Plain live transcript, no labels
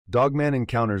Dogman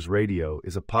Encounters Radio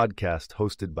is a podcast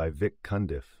hosted by Vic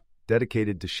Cundiff,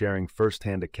 dedicated to sharing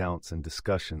first-hand accounts and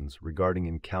discussions regarding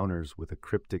encounters with a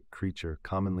cryptic creature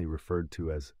commonly referred to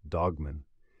as dogmen.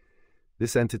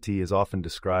 This entity is often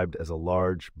described as a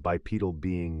large, bipedal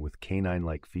being with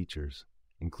canine-like features,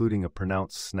 including a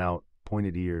pronounced snout,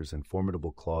 pointed ears, and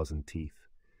formidable claws and teeth.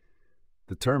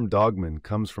 The term dogman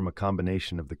comes from a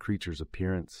combination of the creature's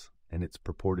appearance and its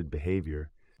purported behavior,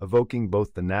 evoking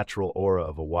both the natural aura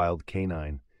of a wild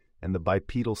canine and the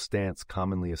bipedal stance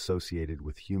commonly associated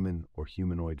with human or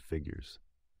humanoid figures.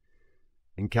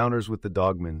 Encounters with the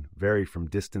dogman vary from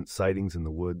distant sightings in the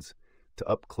woods to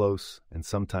up-close and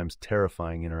sometimes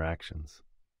terrifying interactions.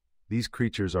 These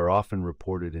creatures are often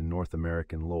reported in North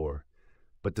American lore,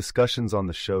 but discussions on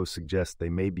the show suggest they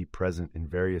may be present in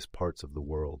various parts of the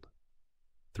world.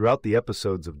 Throughout the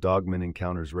episodes of Dogman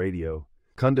Encounters Radio,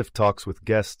 Cundiff talks with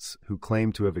guests who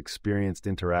claim to have experienced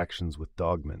interactions with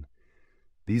dogmen.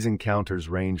 These encounters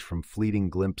range from fleeting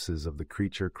glimpses of the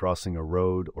creature crossing a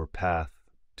road or path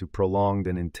to prolonged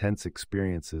and intense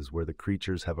experiences where the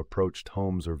creatures have approached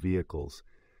homes or vehicles,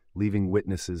 leaving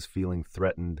witnesses feeling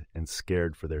threatened and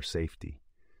scared for their safety.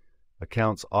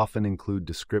 Accounts often include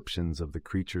descriptions of the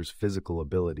creature's physical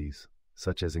abilities,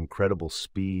 such as incredible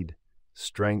speed,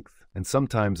 strength, and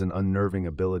sometimes an unnerving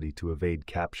ability to evade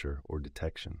capture or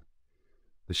detection.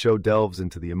 The show delves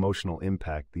into the emotional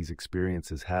impact these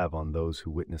experiences have on those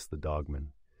who witness the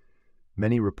dogman.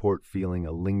 Many report feeling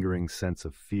a lingering sense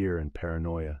of fear and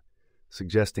paranoia,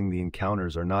 suggesting the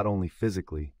encounters are not only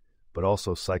physically, but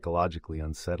also psychologically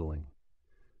unsettling.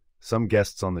 Some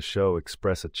guests on the show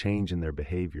express a change in their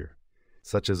behavior,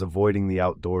 such as avoiding the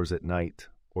outdoors at night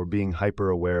or being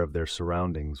hyper-aware of their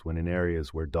surroundings when in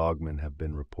areas where dogmen have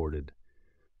been reported.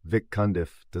 Vic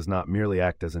Cundiff does not merely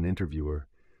act as an interviewer,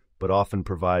 but often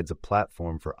provides a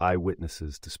platform for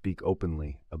eyewitnesses to speak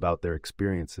openly about their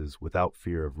experiences without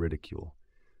fear of ridicule.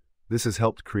 This has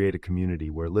helped create a community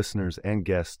where listeners and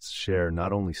guests share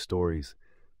not only stories,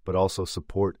 but also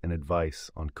support and advice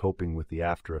on coping with the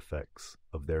after effects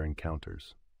of their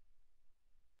encounters.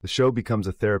 The show becomes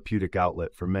a therapeutic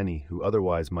outlet for many who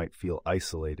otherwise might feel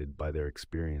isolated by their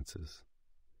experiences.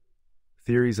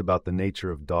 Theories about the nature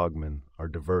of dogmen are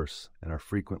diverse and are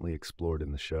frequently explored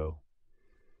in the show.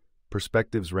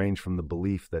 Perspectives range from the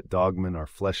belief that dogmen are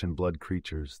flesh and blood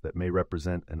creatures that may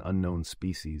represent an unknown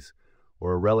species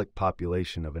or a relic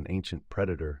population of an ancient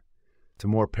predator, to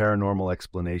more paranormal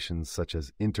explanations such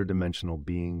as interdimensional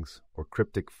beings or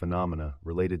cryptic phenomena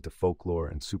related to folklore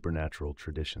and supernatural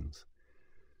traditions.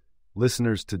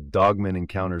 Listeners to Dogman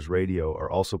Encounters Radio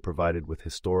are also provided with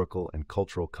historical and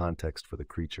cultural context for the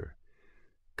creature.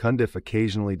 Cundiff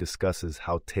occasionally discusses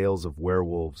how tales of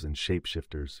werewolves and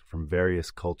shapeshifters from various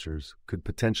cultures could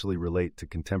potentially relate to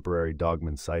contemporary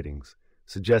dogman sightings,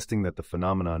 suggesting that the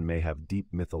phenomenon may have deep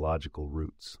mythological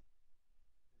roots.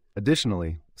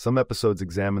 Additionally, some episodes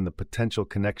examine the potential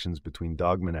connections between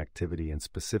dogman activity and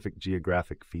specific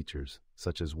geographic features,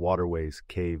 such as waterways,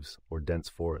 caves, or dense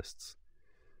forests.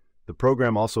 The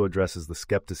program also addresses the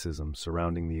skepticism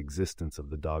surrounding the existence of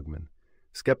the dogman.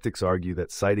 Skeptics argue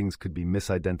that sightings could be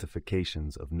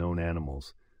misidentifications of known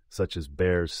animals, such as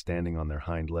bears standing on their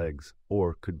hind legs,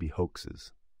 or could be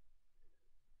hoaxes.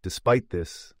 Despite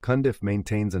this, Cundiff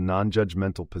maintains a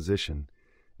non-judgmental position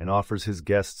and offers his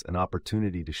guests an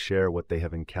opportunity to share what they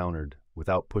have encountered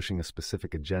without pushing a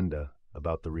specific agenda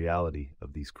about the reality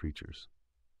of these creatures.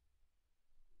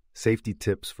 Safety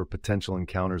tips for potential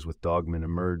encounters with dogmen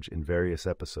emerge in various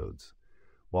episodes.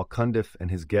 While Cundiff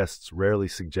and his guests rarely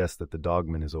suggest that the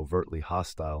dogman is overtly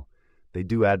hostile, they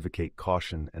do advocate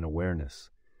caution and awareness.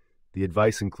 The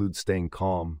advice includes staying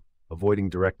calm, avoiding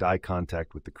direct eye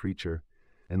contact with the creature,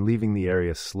 and leaving the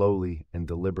area slowly and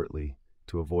deliberately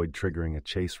to avoid triggering a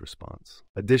chase response.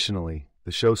 Additionally,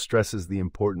 the show stresses the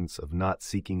importance of not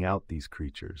seeking out these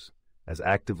creatures, as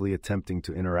actively attempting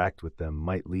to interact with them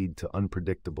might lead to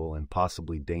unpredictable and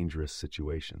possibly dangerous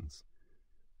situations.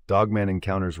 Dogman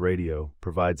Encounters Radio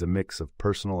provides a mix of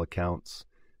personal accounts,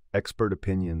 expert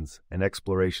opinions, and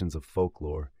explorations of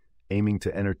folklore, aiming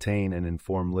to entertain and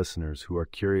inform listeners who are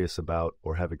curious about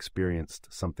or have experienced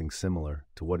something similar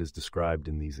to what is described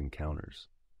in these encounters.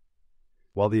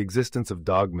 While the existence of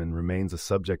dogmen remains a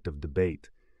subject of debate,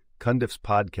 Cundiff's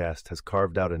podcast has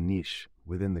carved out a niche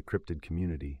within the cryptid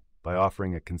community by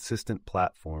offering a consistent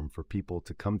platform for people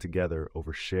to come together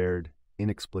over shared,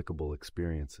 inexplicable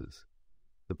experiences.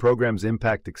 The program's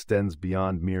impact extends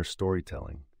beyond mere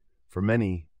storytelling. For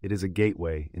many, it is a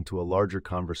gateway into a larger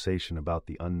conversation about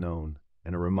the unknown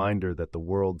and a reminder that the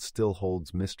world still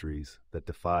holds mysteries that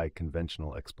defy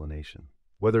conventional explanation.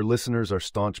 Whether listeners are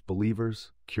staunch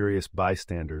believers, curious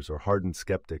bystanders, or hardened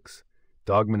skeptics,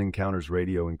 Dogman Encounters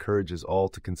Radio encourages all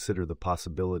to consider the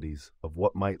possibilities of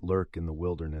what might lurk in the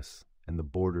wilderness and the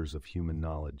borders of human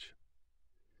knowledge.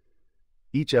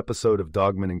 Each episode of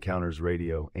Dogman Encounters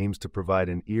Radio aims to provide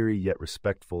an eerie yet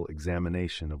respectful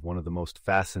examination of one of the most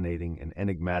fascinating and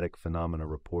enigmatic phenomena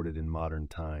reported in modern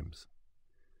times.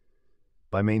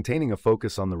 By maintaining a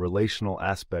focus on the relational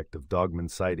aspect of Dogman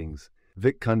sightings,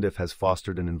 Vic Cundiff has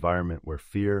fostered an environment where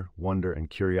fear, wonder, and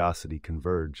curiosity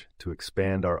converge to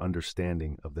expand our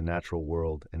understanding of the natural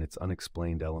world and its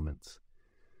unexplained elements.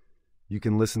 You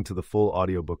can listen to the full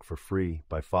audiobook for free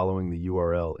by following the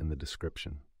URL in the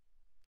description.